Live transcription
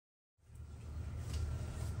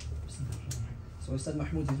So Ustad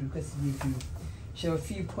Mahmoud has requested me to share a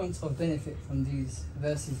few points of benefit from these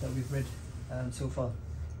verses that we've read so far.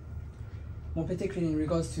 More particularly in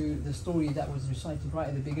regards to the story that was recited right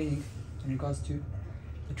at the beginning, in regards to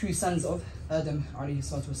the two sons of Adam alayhi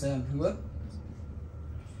salatu wasalam, who were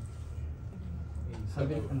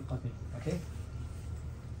Abid and Qabil. Okay?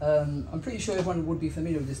 I'm pretty sure everyone would be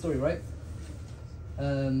familiar with this story, right?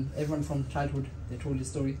 Everyone from childhood, they told this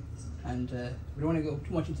story, and we don't want to go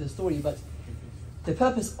too much into the story, but the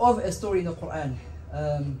purpose of a story in the Quran,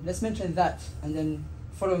 let's mention that, and then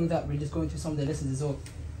following that we'll just go into some of the lessons as well.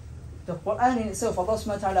 The Quran in itself, Allah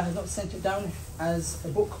subhanahu wa ta'ala has not sent it down as a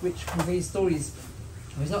book which conveys stories.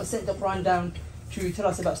 He has not sent the Quran down to tell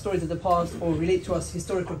us about stories of the past or relate to us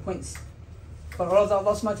historical points. But Allah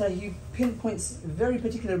subhanahu wa ta'ala, He pinpoints very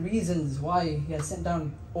particular reasons why He has sent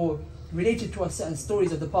down or related to us certain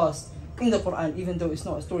stories of the past in the Quran, even though it's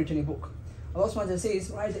not a storytelling book. Allah subhanahu wa ta'ala says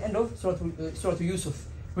right at the end of Surah Yusuf,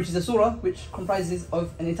 which is a surah which comprises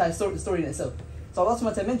of an entire story in itself. So Allah subhanahu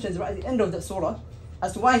wa ta'ala mentions right at the end of that surah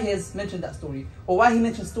as to why He has mentioned that story, or why He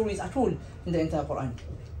mentions stories at all in the entire Quran.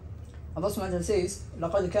 Allah subhanahu wa ta'ala says,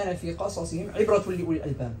 لَقَدْ كَانَ فِي قَصَصِهِمْ عِبْرَةٌ لِأُولِي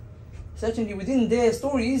الْأَلْبَابِ. Certainly within their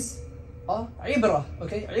stories are ibrah,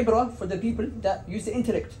 okay? Ibrah for the people that use the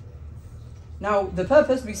intellect. Now the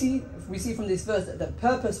purpose, we see from this verse that the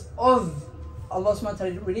purpose of Allah subhanahu wa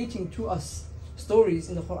ta'ala relating to us stories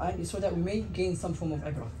in the Quran is so that we may gain some form of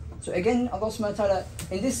ibrah. So again, Allah subhanahu wa ta'ala,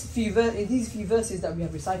 in these few verses that we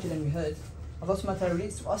have recited and we heard, Allah subhanahu wa ta'ala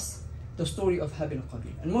relates to us the story of Habil and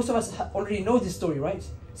Qabil. And most of us already know this story, right?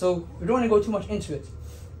 So we don't want to go too much into it.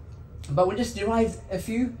 But we'll just derive a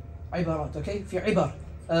few ibarat, okay? Few ibar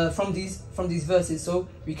from these verses, so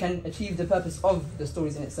we can achieve the purpose of the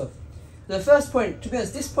stories in itself. The first point, to be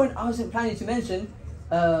honest, this point I wasn't planning to mention,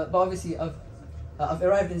 but obviously I've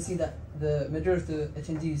arrived and seen that the majority of the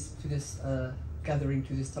attendees to this gathering,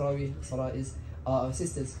 to this Taraweeh Salah are our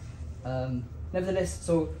sisters. Nevertheless,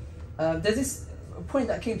 so there's this point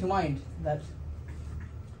that came to mind, that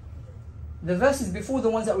the verses before the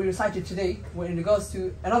ones that we recited today were in regards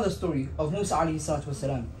to another story of Musa alayhi salatu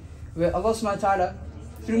wasalam, where Allah subhanahu wa ta'ala,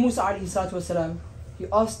 through Musa alayhi salatu wasalam, He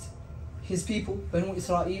asked His people, Banu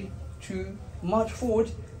Israel, to march forward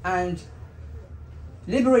and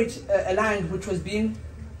liberate a land which was being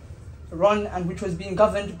run and which was being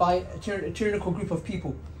governed by a tyrannical group of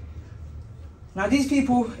people. Now these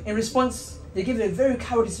people, in response, they gave a very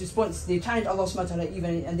cowardice response. They challenged Allah subhanahu wa ta'ala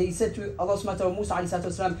even, and they said to Allah subhanahu wa ta'ala, Musa alayhi salatu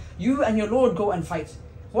wasalam, you and your Lord go and fight.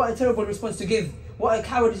 What a terrible response to give. What a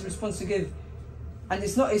cowardice response to give. And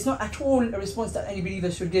it's not at all a response that any believer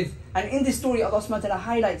should give. And in this story, Allah subhanahu wa ta'ala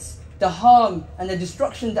highlights the harm and the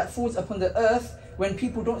destruction that falls upon the earth when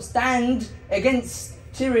people don't stand against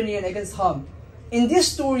tyranny and against harm. In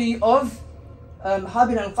this story of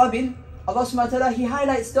Habil and Qabil, Allah subhanahu wa ta'ala, He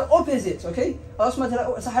highlights the opposite, okay? Allah subhanahu wa ta'ala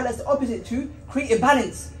also highlights the opposite to create a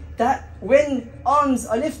balance, that when arms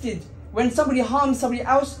are lifted, when somebody harms somebody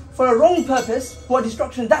else for a wrong purpose, what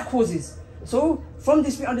destruction that causes. So from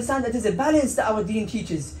this we understand that there's a balance that our deen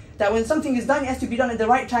teaches, that when something is done, it has to be done at the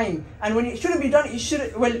right time, and when it shouldn't be done,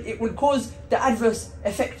 it will cause the adverse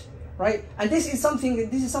effect, right? And this is something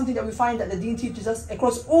that we find that the deen teaches us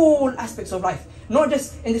across all aspects of life, not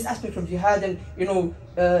just in this aspect of jihad and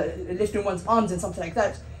lifting one's arms and something like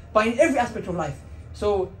that, but in every aspect of life.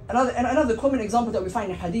 So another common example that we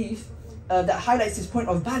find in hadith that highlights this point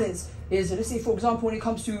of balance is, let's say for example, when it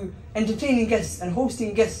comes to entertaining guests and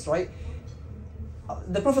hosting guests, right?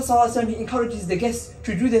 The Prophet ﷺ, he encourages the guests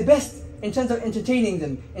to do their best in terms of entertaining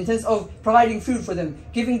them, in terms of providing food for them,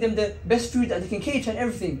 giving them the best food that they can cater and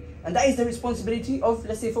everything. And that is the responsibility of,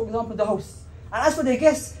 let's say for example, the hosts. And as for the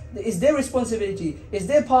guests, it's their responsibility, it's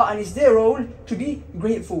their part and it's their role to be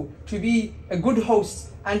grateful, to be a good host,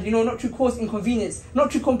 and not to cause inconvenience,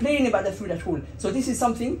 not to complain about the food at all. So this is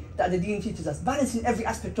something that the deen teaches us, balance in every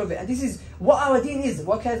aspect of it. And this is what our deen is.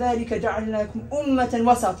 وَكَذَلِكَ جَعَلْنَاكُمْ أُمَّةً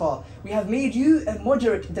وَسَطًا. We have made you a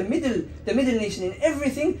moderate, the middle nation, in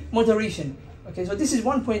everything, moderation. Okay, so this is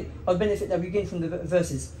one point of benefit that we gain from the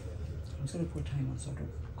verses. I'm just going to put time on so I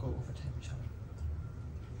don't go over time,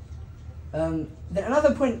 inshallah. Then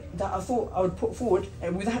another point that I thought I would put forward,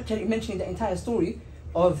 and without mentioning the entire story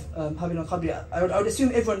of Habil and Qabil, I would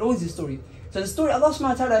assume everyone knows this story. So the story, Allah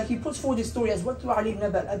subhanahu wa ta'ala, He puts forward this story as وَاتْلُ عَلَيْهِمْ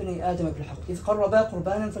نَبَأَ ابْنَيْ آدَمَ بِالْحَقِّ إِذْ قَرَّبَا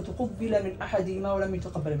قُرْبَانًا فَتُقُبِّلَ مِنْ أَحَدِهِمَا وَلَمْ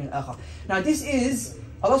يُتَقَبَّلْ مِنْ الْآخَرِ. Now this is,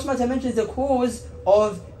 Allah subhanahu wa ta'ala mentions the cause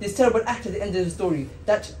of this terrible act at the end of the story,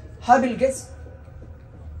 that Habil gets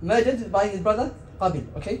murdered by his brother Qabil,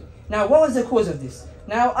 okay? Now what was the cause of this?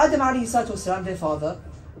 Now Adam alayhi salatu wasalam, their father,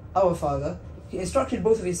 our father, he instructed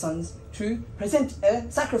both of his sons to present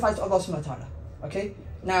a sacrifice to Allah subhanahu wa ta'ala, okay?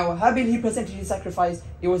 Now, Habil, he presented his sacrifice.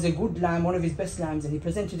 It was a good lamb, one of his best lambs, and he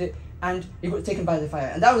presented it, and it got taken by the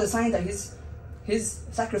fire. And that was a sign that his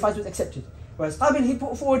sacrifice was accepted. Whereas Qabil, he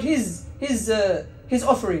put forward his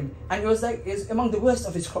offering, and it was among the worst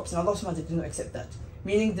of his crops, and Allah subhanahu wa ta'ala did not accept that.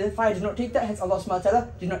 Meaning the fire did not take that, hence Allah subhanahu wa ta'ala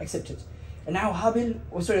did not accept it. And now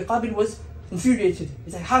Qabil was infuriated.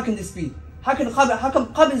 He's like, how can this be? How come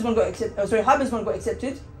Qabil's one got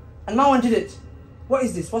accepted, and my one did it? What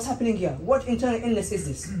is this? What's happening here? What internal illness is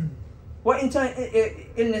this? What internal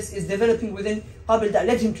illness is developing within Qabil that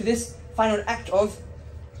led him to this final act of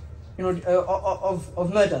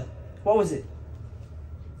murder? What was it?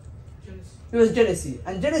 Jealousy. It was jealousy.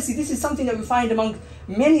 And jealousy, this is something that we find among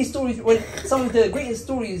many stories. Well, some of the greatest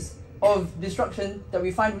stories of destruction that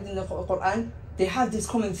we find within the Quran, they have this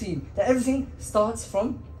common theme, that everything starts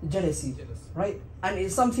from jealousy. Right? And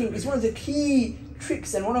it's one of the key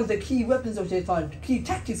tricks and one of the key weapons of Shaitan, key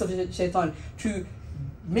tactics of Shaitan, to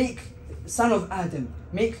make son of Adam,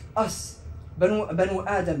 make us, Banu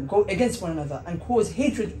Adam, go against one another and cause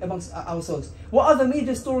hatred amongst ourselves. What other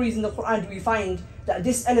major stories in the Quran do we find that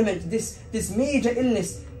this element, this major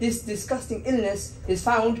illness, this disgusting illness is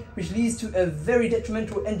found, which leads to a very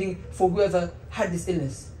detrimental ending for whoever had this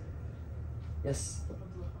illness? Yes.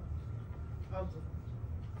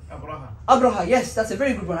 Abraha, yes, that's a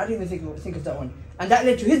very good one. I didn't even think of that one. And that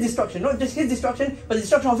led to his destruction. Not just his destruction, but the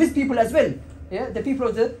destruction of his people as well. Yeah, the people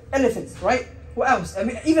of the elephants, right? What else? I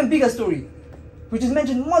mean, even bigger story, which is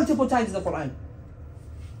mentioned multiple times in the Quran,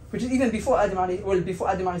 which is even before Adam alayhi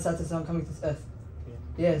coming to this earth.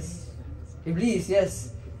 Yes. Iblis,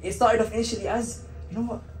 yes. It started off initially as, you know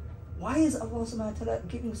what? Why is Allah subhanahu wa ta'ala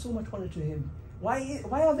giving so much honor to him? Why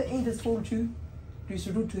are the angels told to do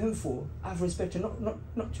sujood to him for? Out of respect,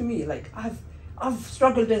 not to me. Like I've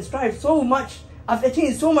struggled and strived so much. I've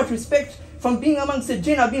attained so much respect from being amongst the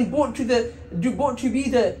jinn. I've been brought to be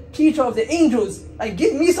the teacher of the angels. Like,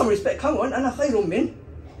 give me some respect. Come on, أنا خير من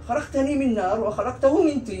خلقتني من نار وخلقته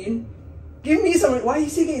من طين. Give me some. Why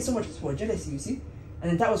is he getting so much support? Jealousy, you see. And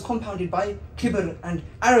then that was compounded by kibr and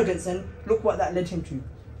arrogance, and look what that led him to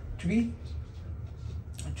be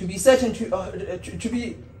certain to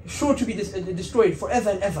be sure to be destroyed forever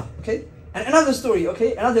and ever. Okay. And another story,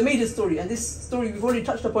 okay, another major story, and this story we've already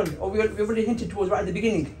touched upon, or we've already hinted towards right at the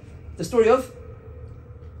beginning. The story of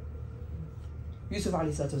Yusuf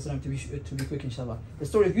alayhi salatu wasalam, to be quick inshallah. The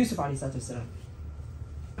story of Yusuf alayhi salatu wasalam.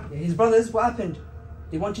 Yeah, his brothers, what happened?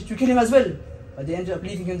 They wanted to kill him as well, but they ended up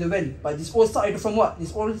leaving him the well. But this all started from what?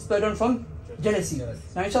 This all spurred on from jealousy.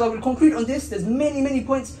 Now inshallah we'll conclude on this. There's many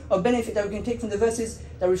points of benefit that we can take from the verses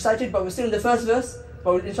that we recited, but we're still in the first verse.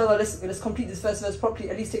 But inshallah, let's complete this first verse properly,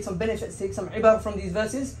 at least take some benefits, take some ibar from these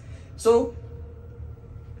verses. So,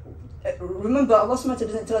 remember, Allah subhanahu wa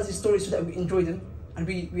ta'ala doesn't tell us these stories so that we enjoy them, and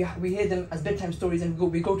we hear them as bedtime stories, and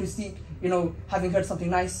we go to sleep, having heard something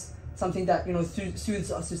nice, something that,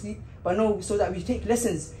 soothes us to sleep. But no, so that we take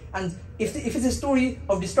lessons. And if it's a story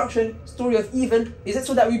of destruction, story of evil, is it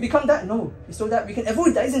so that we become that? No, it's so that we can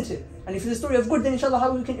avoid that, isn't it? And if it's a story of good, then inshallah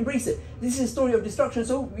how we can embrace it. This is a story of destruction,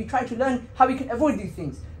 so we try to learn how we can avoid these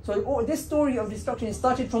things. So this story of destruction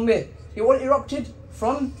started from where? It all erupted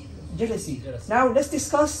from jealousy. Now let's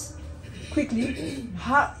discuss quickly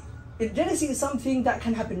how jealousy is something that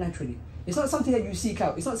can happen naturally. It's not something that you seek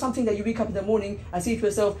out. It's not something that you wake up in the morning and say to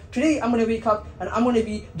yourself, today I'm going to wake up and I'm going to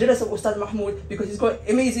be jealous of Ustad Mahmoud because he's got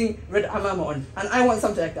amazing red amama on and I want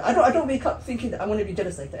something like that. I don't wake up thinking that I'm going to be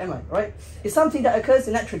jealous like that, am I? Right? It's something that occurs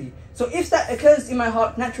naturally. So if that occurs in my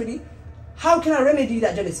heart naturally, how can I remedy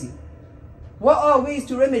that jealousy? What are ways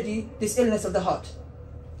to remedy this illness of the heart?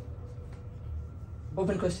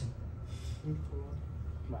 Open question.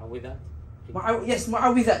 Yes,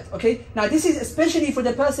 mu'awwidhat. Okay? Now this is especially for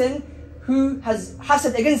the person who has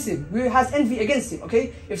hasad against him, who has envy against him,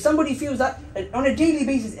 okay? If somebody feels that on a daily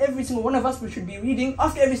basis, every single one of us, we should be reading,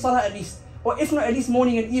 after every salah at least, or if not at least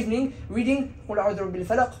morning and evening, reading قُلْ أَعُوذُ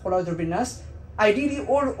بِالْفَلَقِ قُلْ أَعُوذُ بِالنَّاسِ. Ideally,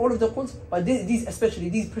 all of the quls, but these especially,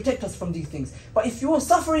 these protect us from these things. But if you're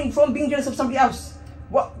suffering from being jealous of somebody else,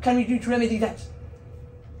 what can we do to remedy that?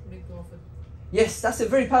 Make dua for them. Yes, that's a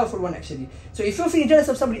very powerful one actually. So if you're feeling jealous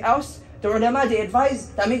of somebody else, the ulama, they advise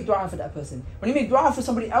that make dua for that person. When you make dua for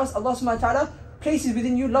somebody else, Allah subhanahu wa ta'ala places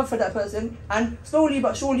within you love for that person, and slowly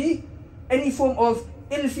but surely, any form of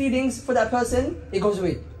ill feelings for that person, it goes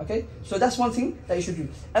away. Okay? So that's one thing that you should do.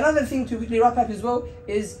 Another thing to quickly wrap up as well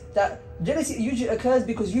is that jealousy usually occurs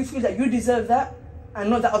because you feel that you deserve that and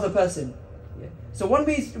not that other person. Yeah. So one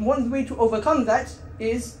way to overcome that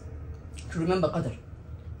is to remember qadr.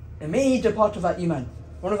 A major part of our iman.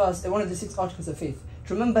 One of the 6 articles of faith.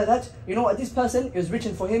 to remember that, you know what, this person, it was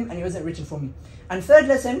written for him and it wasn't written for me. And third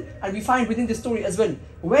lesson, and we find within the story as well,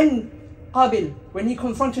 when Qabil, when he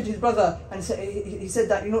confronted his brother and he said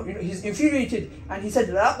that, you know, he's infuriated, and he said,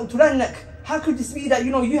 how could this be that,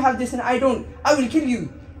 you know, you have this and I don't, I will kill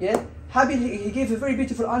you. Yeah, Habil, he gave a very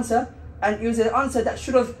beautiful answer, and it was an answer that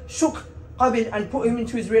should have shook Qabil and put him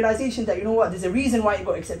into his realization that, you know what, there's a reason why it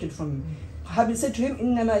got accepted from him. Habil said to him,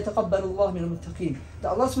 إِنَّمَا يَتَقَبَّلُ اللَّهُ مِنَ الْمُتَّقِينَ, that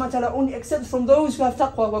Allah subhanahu wa ta'ala only accepts from those who have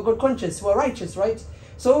taqwa, who are God conscious, who are righteous, right?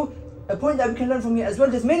 So a point that we can learn from here as well,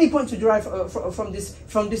 there's many points to derive from this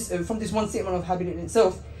one statement of Habil in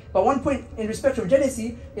itself. But one point in respect of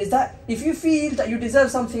jealousy is that if you feel that you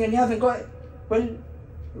deserve something and you haven't got it, well,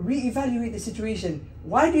 re-evaluate the situation.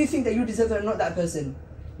 Why do you think that you deserve that and not that person?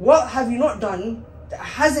 What have you not done that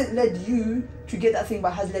hasn't led you to get that thing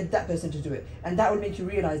but has led that person to do it? And that will make you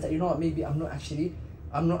realize that, you know what, maybe I'm not actually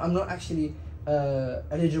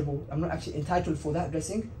eligible, I'm not actually entitled for that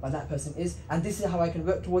blessing, but that person is, and this is how I can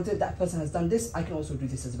work towards it. That person has done this, I can also do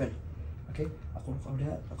this as well. Okay, أقول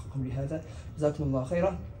قولي هذا جزاكم الله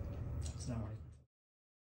خيرا. السلام عليكم.